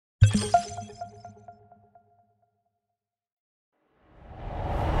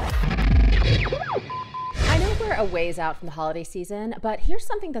a ways out from the holiday season, but here's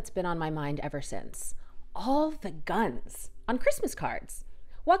something that's been on my mind ever since. All the guns on Christmas cards.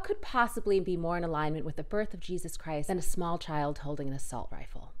 What could possibly be more in alignment with the birth of Jesus Christ than a small child holding an assault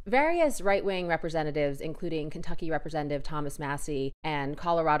rifle? Various right-wing representatives, including Kentucky Representative Thomas Massie and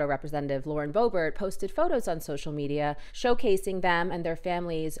Colorado Representative Boebert, posted photos on social media showcasing them and their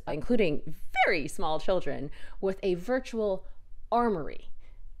families, including very small children, with a virtual armory.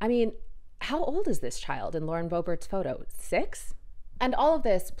 I mean, how old is this child in Boebert's photo? 6? And all of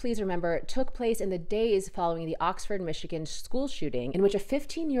this, please remember, took place in the days following the Oxford, Michigan school shooting, in which a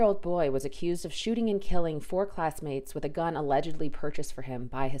 15-year-old boy was accused of shooting and killing 4 classmates with a gun allegedly purchased for him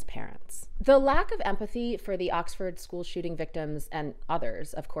by his parents. The lack of empathy for the Oxford school shooting victims and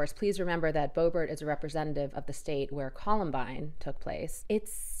others, of course, please remember that Boebert is a representative of the state where Columbine took place.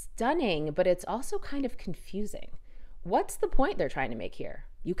 It's stunning, but it's also kind of confusing. What's the point they're trying to make here?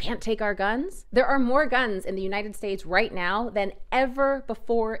 You can't take our guns? There are more guns in the United States right now than ever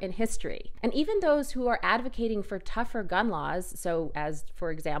before in history. And even those who are advocating for tougher gun laws, so as,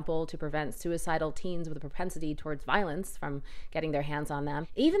 for example, to prevent suicidal teens with a propensity towards violence from getting their hands on them,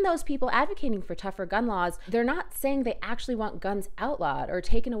 even those people advocating for tougher gun laws, they're not saying they actually want guns outlawed or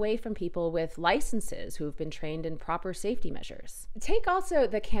taken away from people with licenses who have been trained in proper safety measures. Take also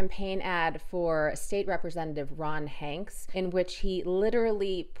the campaign ad for State Representative Ron Hanks, in which he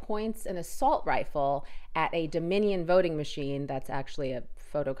literally points an assault rifle at a Dominion voting machine that's actually a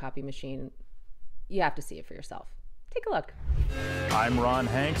photocopy machine. You have to see it for yourself. Take a look. I'm Ron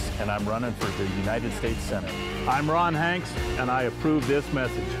Hanks, and I'm running for the United States Senate. I'm Ron Hanks, and I approve this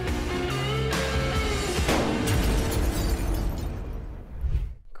message.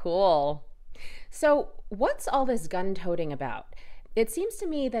 Cool. So what's all this gun-toting about? It seems to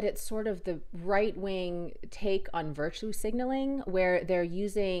me that it's sort of the right-wing take on virtue signaling, where they're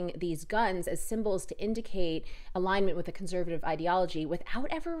using these guns as symbols to indicate alignment with a conservative ideology without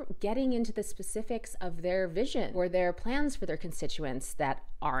ever getting into the specifics of their vision or their plans for their constituents that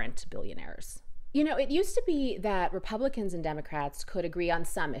aren't billionaires. You know, it used to be that Republicans and Democrats could agree on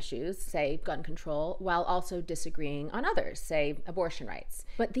some issues, say gun control, while also disagreeing on others, say abortion rights.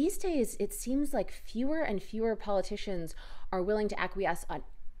 But these days, it seems like fewer and fewer politicians are willing to acquiesce on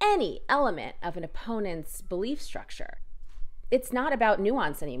any element of an opponent's belief structure. It's not about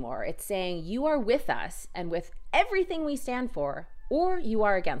nuance anymore. It's saying you are with us and with everything we stand for, or you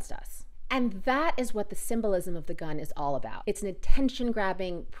are against us. And that is what the symbolism of the gun is all about. It's an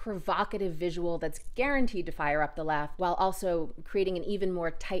attention-grabbing, provocative visual that's guaranteed to fire up the left while also creating an even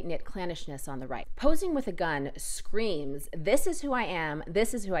more tight-knit clannishness on the right. Posing with a gun screams, this is who I am,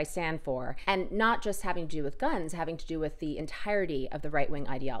 this is who I stand for, and not just having to do with guns, having to do with the entirety of the right-wing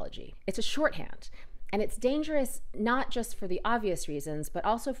ideology. It's a shorthand. And it's dangerous not just for the obvious reasons, but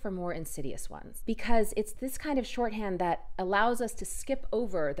also for more insidious ones. Because it's this kind of shorthand that allows us to skip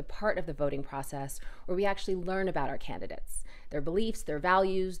over the part of the voting process where we actually learn about our candidates, their beliefs, their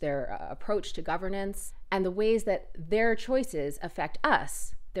values, their approach to governance, and the ways that their choices affect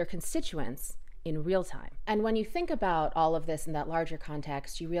us, their constituents, in real time. And when you think about all of this in that larger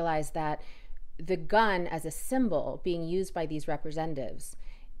context, you realize that the gun as a symbol being used by these representatives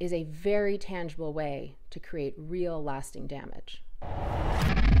is a very tangible way to create real lasting damage.